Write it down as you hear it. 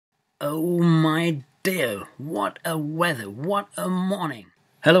Oh my dear, what a weather, what a morning!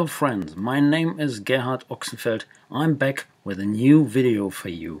 Hello friends, my name is Gerhard Ochsenfeld. I'm back with a new video for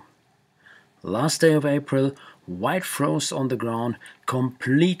you. Last day of April, white frost on the ground,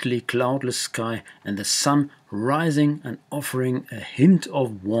 completely cloudless sky and the sun rising and offering a hint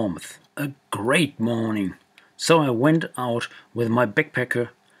of warmth. A great morning! So I went out with my backpacker,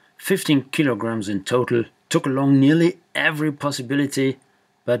 15 kilograms in total, took along nearly every possibility,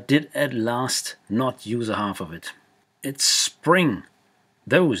 but did at last not use a half of it. It's spring.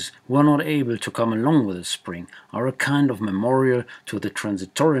 Those who are not able to come along with the spring are a kind of memorial to the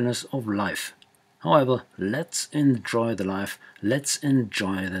transitoriness of life. However, let's enjoy the life, let's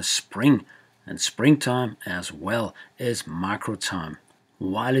enjoy the spring, and springtime as well is macro time.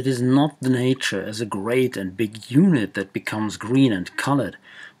 While it is not the nature as a great and big unit that becomes green and colored,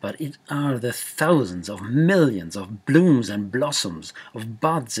 but it are the thousands of millions of blooms and blossoms, of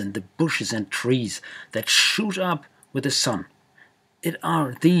buds in the bushes and trees that shoot up with the sun. It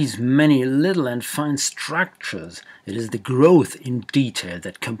are these many little and fine structures, it is the growth in detail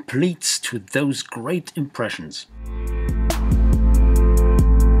that completes to those great impressions.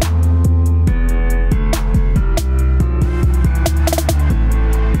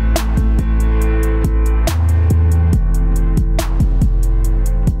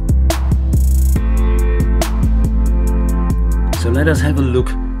 So let us have a look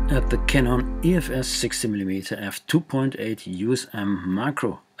at the Canon EF-S 60mm f2.8 USM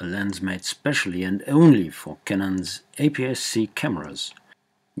macro, a lens made specially and only for Canon's APS-C cameras.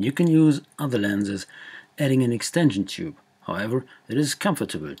 You can use other lenses adding an extension tube. However, it is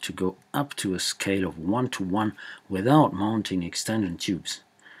comfortable to go up to a scale of 1:1 without mounting extension tubes.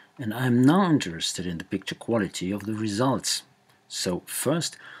 And I am now interested in the picture quality of the results. So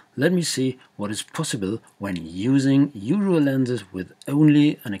first, let me see what is possible when using usual lenses with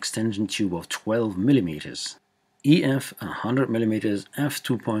only an extension tube of 12mm. EF 100mm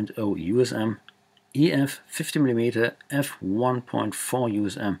f2.0 USM, EF 50mm f1.4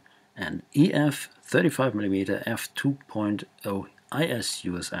 USM and EF 35mm f2.0 IS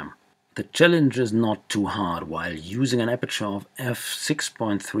USM. The challenge is not too hard while using an aperture of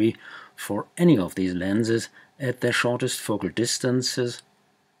f6.3 for any of these lenses at their shortest focal distances,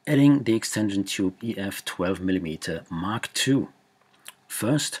 adding the extension tube EF 12mm Mark II.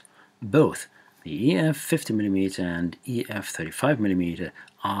 First, both the EF 50mm and EF 35mm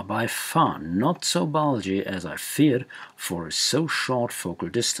are by far not so bulgy as I feared for a so short focal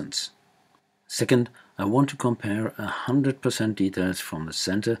distance. Second, I want to compare 100% details from the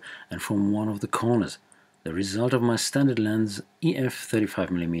center and from one of the corners. The result of my standard lens EF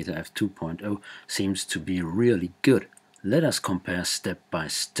 35mm f2.0 seems to be really good. Let us compare step by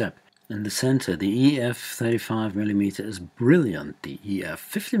step. In the center, the EF 35mm is brilliant, the EF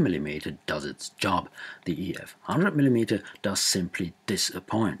 50mm does its job, the EF 100mm does simply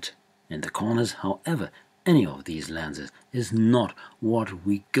disappoint. In the corners, however, any of these lenses is not what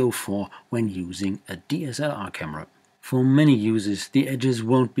we go for when using a DSLR camera. For many users, the edges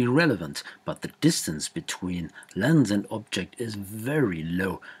won't be relevant, but the distance between lens and object is very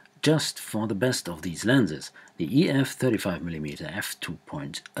low. Just for the best of these lenses, the EF 35mm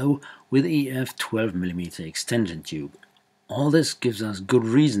f2.0 with EF 12mm extension tube. All this gives us good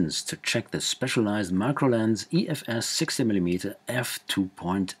reasons to check the specialized macro lens EF-S 60mm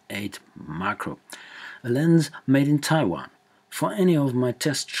f2.8 macro, a lens made in Taiwan. For any of my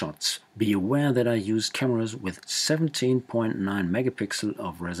test shots, be aware that I use cameras with 17.9 megapixel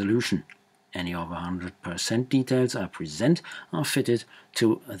of resolution. Any of 100% details I present are fitted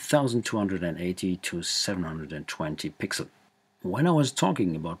to 1280 to 720 pixel. When I was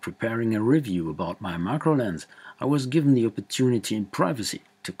talking about preparing a review about my macro lens, I was given the opportunity in privacy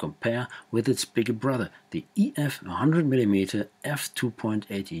to compare with its bigger brother, the EF 100mm f2.8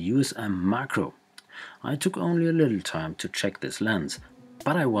 USM macro. I took only a little time to check this lens,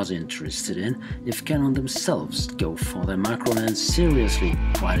 but I was interested in if Canon themselves go for their macro lens seriously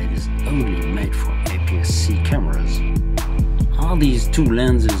while it is only made for APS-C cameras. Are these two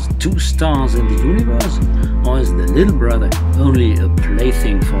lenses two stars in the universe, or is the little brother only a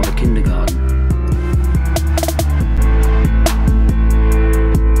plaything for the kindergarten?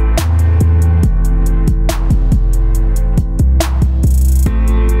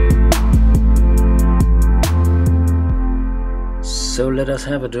 So let us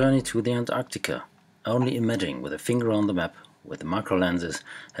have a journey to the Antarctica, only imaging with a finger on the map, with the macro lenses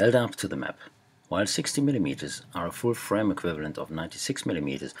held up to the map. While 60mm are a full frame equivalent of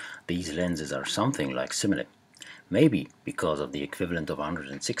 96mm, these lenses are something like similar. Maybe because of the equivalent of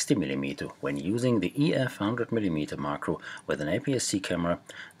 160mm when using the EF 100mm macro with an APS-C camera,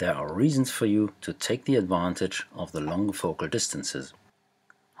 there are reasons for you to take the advantage of the longer focal distances.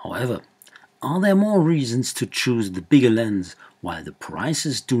 However, are there more reasons to choose the bigger lens while the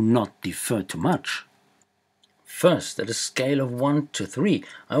prices do not differ too much? First, at a scale of 1 to 3,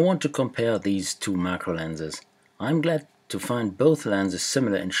 I want to compare these two macro lenses. I'm glad to find both lenses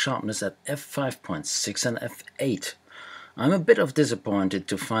similar in sharpness at f5.6 and f8. I'm a bit disappointed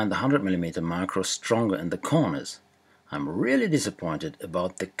to find the 100mm macro stronger in the corners. I'm really disappointed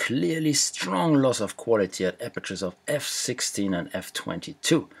about the clearly strong loss of quality at apertures of f16 and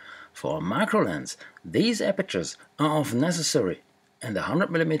f22. For a macro lens, these apertures are often necessary, and the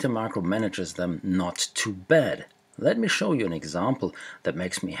 100mm macro manages them not too bad. Let me show you an example that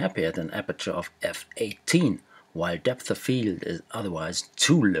makes me happy at an aperture of f18, while depth of field is otherwise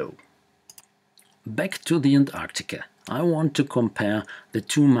too low. Back to the Antarctica. I want to compare the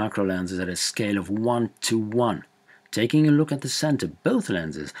two macro lenses at a scale of 1 to 1. Taking a look at the center, both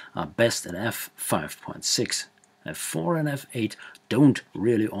lenses are best at f5.6. f4 and f8 don't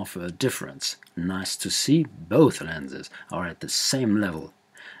really offer a difference. Nice to see, both lenses are at the same level.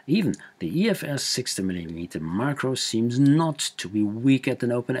 Even the EF-S 60mm macro seems not to be weak at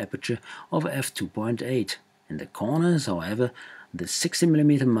an open aperture of f2.8. In the corners, however, the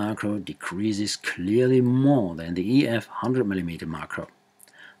 60mm macro decreases clearly more than the EF 100mm macro.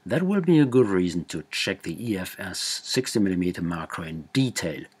 That will be a good reason to check the EF-S 60mm macro in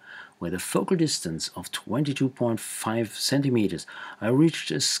detail. With a focal distance of 22.5 centimeters, I reached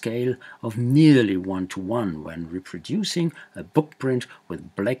a scale of nearly 1 to 1 when reproducing a book print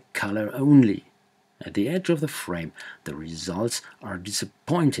with black color only. At the edge of the frame, the results are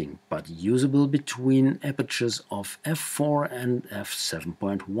disappointing but usable between apertures of f4 and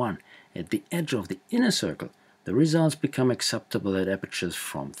f7.1. At the edge of the inner circle, the results become acceptable at apertures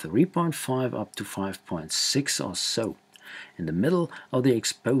from 3.5 up to 5.6 or so. In the middle of the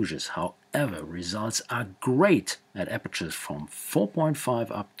exposures, however, results are great at apertures from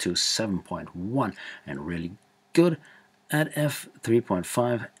 4.5 up to 7.1 and really good at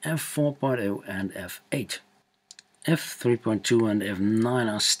f3.5, f4.0 and f8. f3.2 and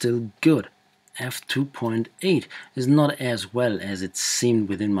f9 are still good. f2.8 is not as well as it seemed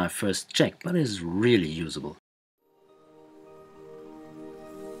within my first check, but is really usable.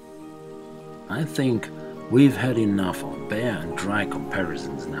 I think we've had enough of bare and dry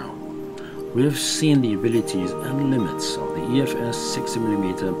comparisons now. We have seen the abilities and limits of the EF-S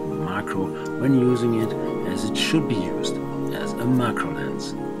 60mm macro when using it as it should be used, as a macro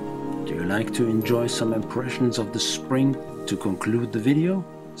lens. Do you like to enjoy some impressions of the spring to conclude the video?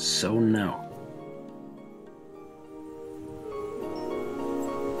 So now.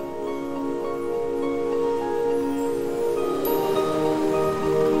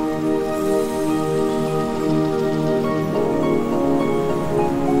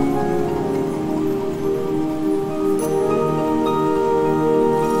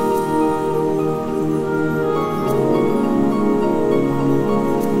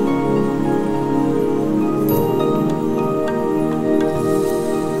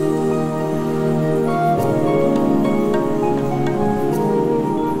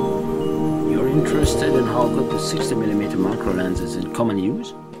 Interested in how good the 60mm macro lens is in common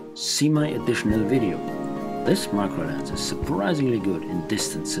use? See my additional video. This macro lens is surprisingly good in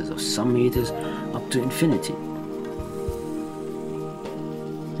distances of some meters up to infinity.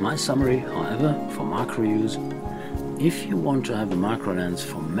 My summary, however, for macro use: if you want to have a macro lens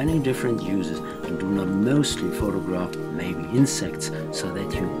for many different uses and do not mostly photograph maybe insects so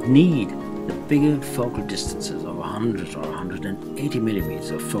that you need the bigger focal distances of 100 or 180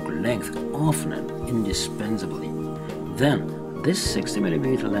 millimeters of focal length often and indispensably, then this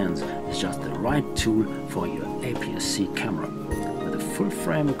 60mm lens is just the right tool for your APS-C camera. With a full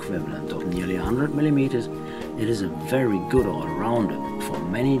frame equivalent of nearly 100 millimeters, it is a very good all-rounder for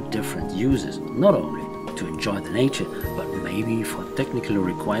many different uses, not only to enjoy the nature, but maybe for technical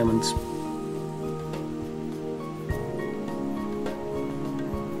requirements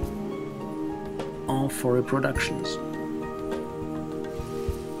or for reproductions.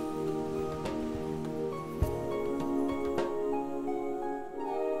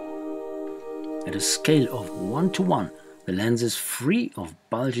 At a scale of 1 to 1, the lens is free of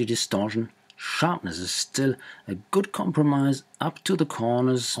bulgy distortion. Sharpness is still a good compromise up to the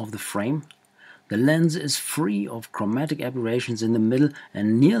corners of the frame. The lens is free of chromatic aberrations in the middle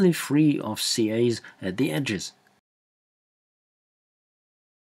and nearly free of CAs at the edges.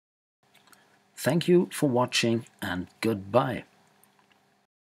 Thank you for watching and goodbye.